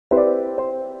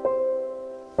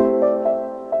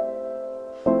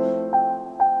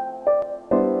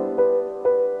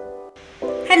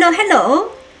Hello,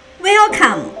 hello!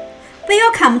 Welcome!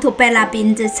 Welcome to Bella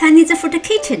Bean's Chinese food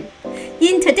kitchen.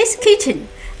 In today's kitchen,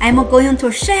 I'm going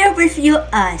to share with you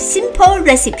a simple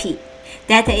recipe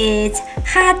that is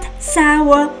hot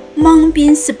sour mung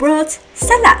bean sprouts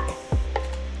salad.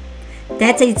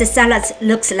 That is the salad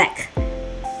looks like.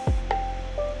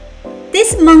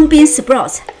 These mung bean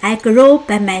sprouts I grow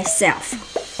by myself.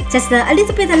 Just a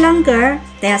little bit longer.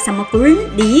 There are some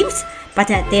green leaves, but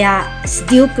they are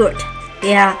still good.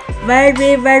 They are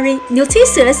very, very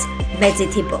nutritious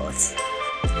vegetables.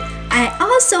 I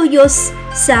also use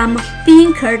some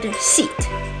beancurd seed.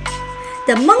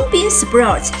 The mung bean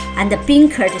sprouts and the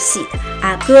beancurd seed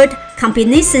are good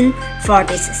combination for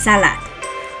this salad.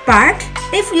 But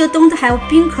if you don't have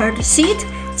beancurd seed,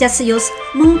 just use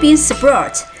mung bean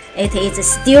sprouts. It is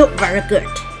still very good.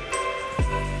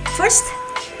 First,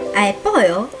 I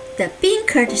boil the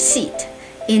beancurd seed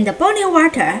in the boiling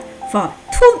water for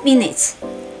 2 minutes.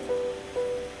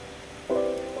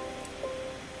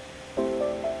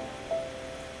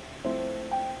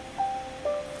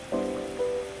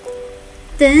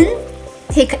 Then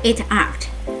take it out.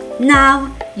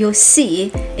 Now you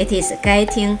see it is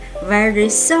getting very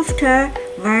softer,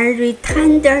 very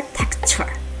tender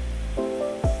texture.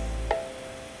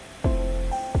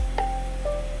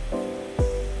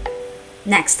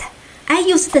 Next, I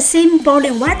use the same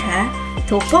boiling water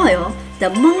to boil the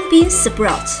mung bean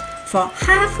sprouts for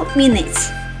half a minute.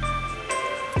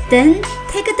 Then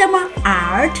take them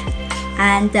out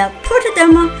and put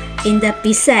them in the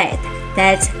beside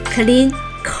that clean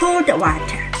cold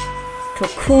water to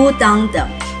cool down them.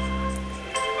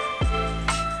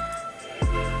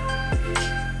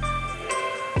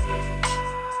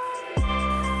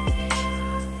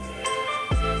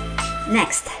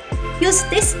 Next, use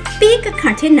this big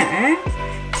container.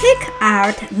 Take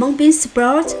out mung bean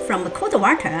sprouts from cold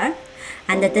water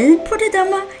and then put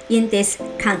them in this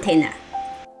container.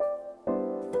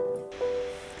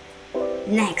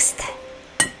 Next,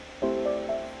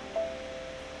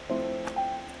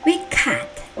 we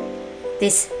cut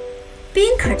this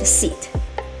beancurd seed.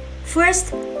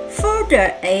 First, fold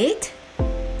it,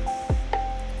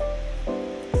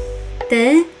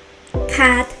 then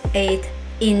cut it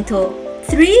into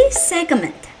 3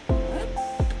 segments.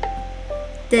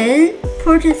 Then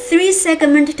put 3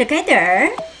 segments together.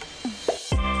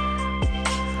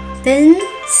 Then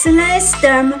slice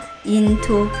them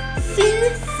into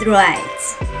thin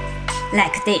threads,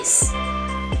 like this.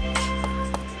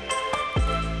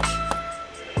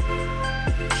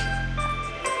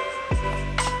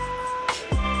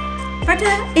 But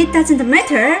it doesn't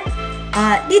matter.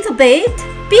 A little bit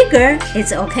bigger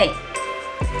is okay.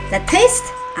 The taste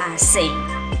are same.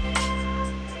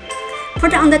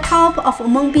 Put on the top of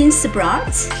mung bean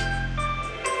sprouts.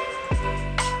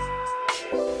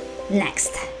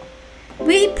 Next,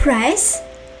 we press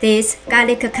this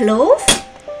garlic clove.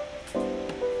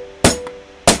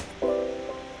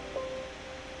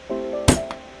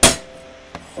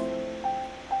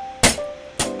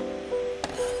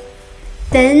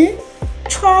 Then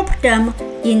chop them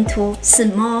into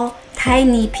small,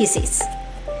 tiny pieces.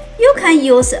 You can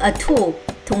use a tool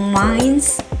to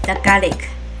mince the garlic.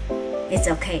 It's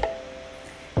okay.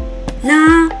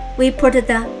 Now we put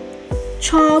the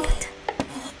chopped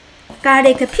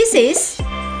garlic pieces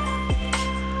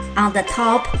on the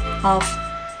top of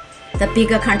the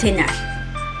bigger container.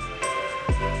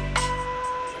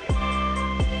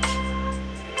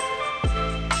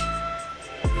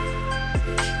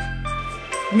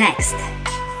 Next,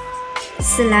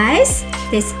 slice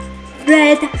this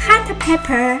red hot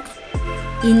pepper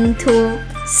into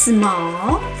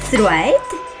small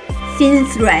thin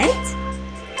threads.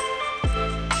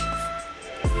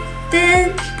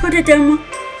 Then put them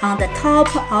on the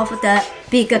top of the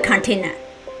bigger container.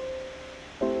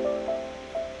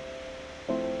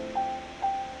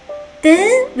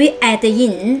 Then we add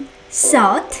in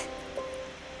salt,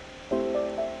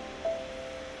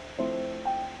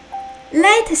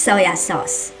 light soy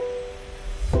sauce,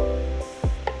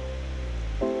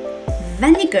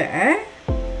 vinegar,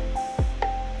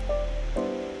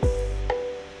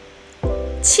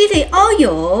 chili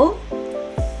oil,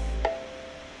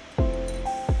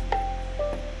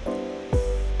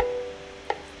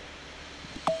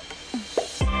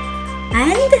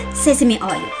 and sesame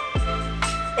oil.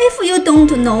 If you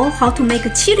don't know how to make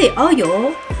chili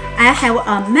oil, I have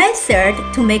a method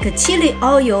to make chili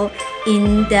oil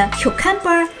in the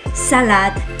cucumber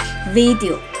salad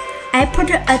video. I put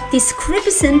a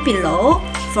description below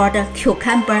for the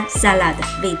cucumber salad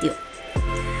video.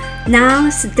 Now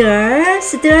stir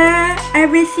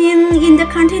everything in the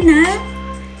container.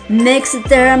 Mix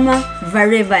them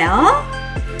very well.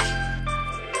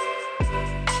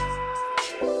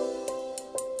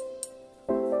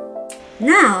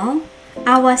 Now,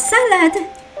 our salad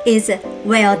is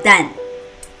well done.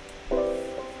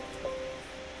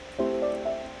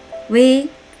 We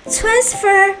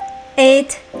transfer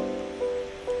it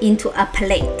into a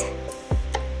plate.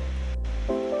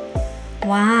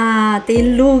 Wow,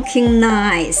 they're looking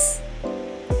nice.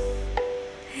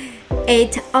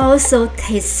 It also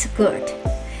tastes good.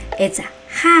 It's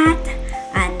hot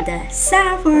and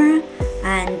sour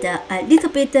and a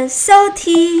little bit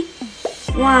salty.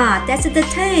 Wow, that's the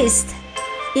taste.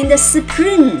 In the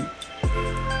spring,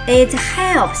 it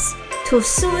helps to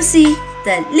soothe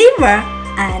the liver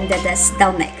and the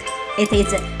stomach. It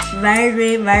is a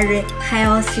very, very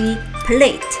healthy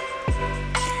plate.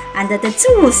 And the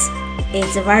juice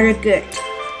is very good.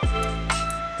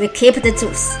 We keep the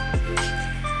juice.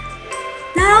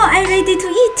 Now I'm ready to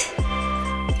eat.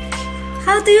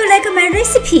 How do you like my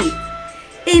recipe?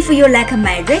 If you like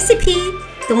my recipe,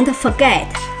 don't forget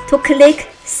to click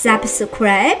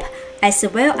subscribe as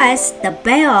well as the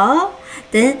bell.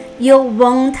 Then you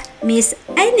won't miss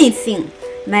anything.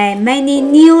 My many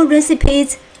new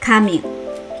recipes coming.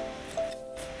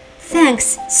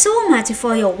 Thanks so much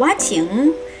for your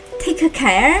watching. Take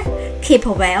care, keep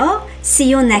well, see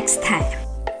you next time.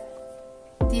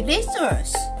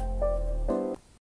 Delicious!